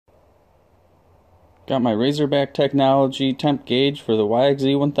Got my Razorback Technology temp gauge for the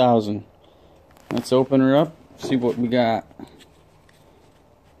YXZ 1000. Let's open her up, see what we got.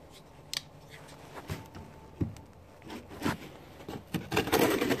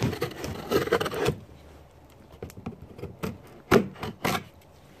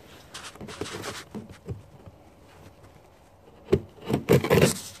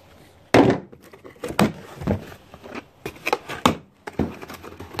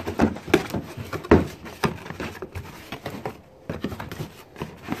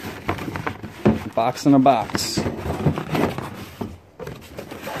 Box in a box.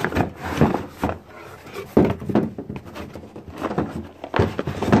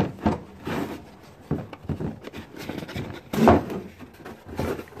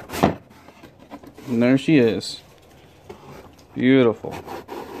 And there she is. Beautiful.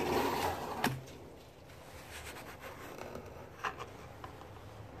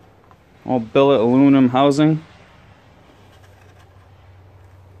 All billet aluminum housing.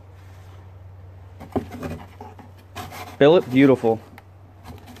 Billet beautiful.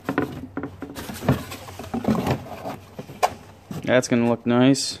 That's gonna look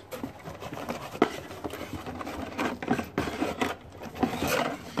nice.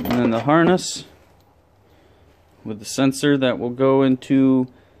 And then the harness with the sensor that will go into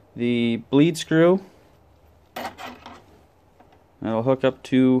the bleed screw. That'll hook up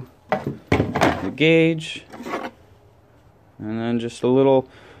to the gauge. And then just a little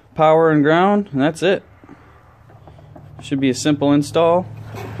power and ground, and that's it. Should be a simple install.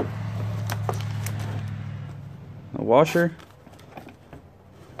 A washer.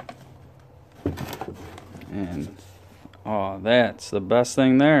 And oh, that's the best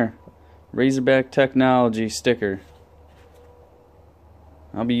thing there. Razorback Technology sticker.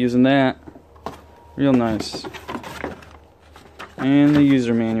 I'll be using that. Real nice. And the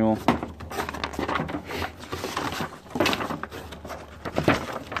user manual.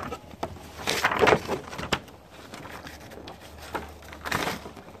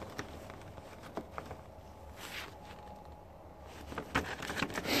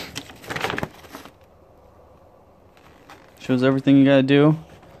 Shows everything you gotta do.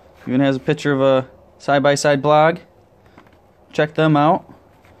 Even has a picture of a side-by-side blog. Check them out.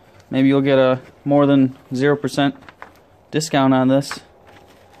 Maybe you'll get a more than 0% discount on this,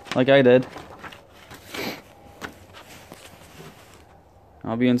 like I did.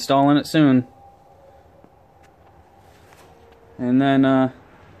 I'll be installing it soon. And then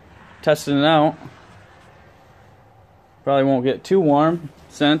testing it out. Probably won't get too warm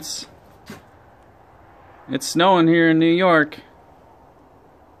since it's snowing here in New York.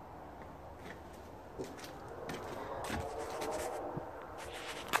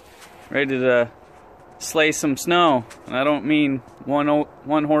 Ready to sleigh some snow. And I don't mean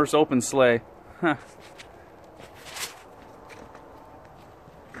one horse open sleigh. Huh.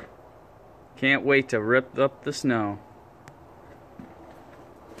 Can't wait to rip up the snow.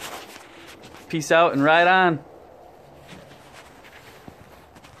 Peace out and ride on.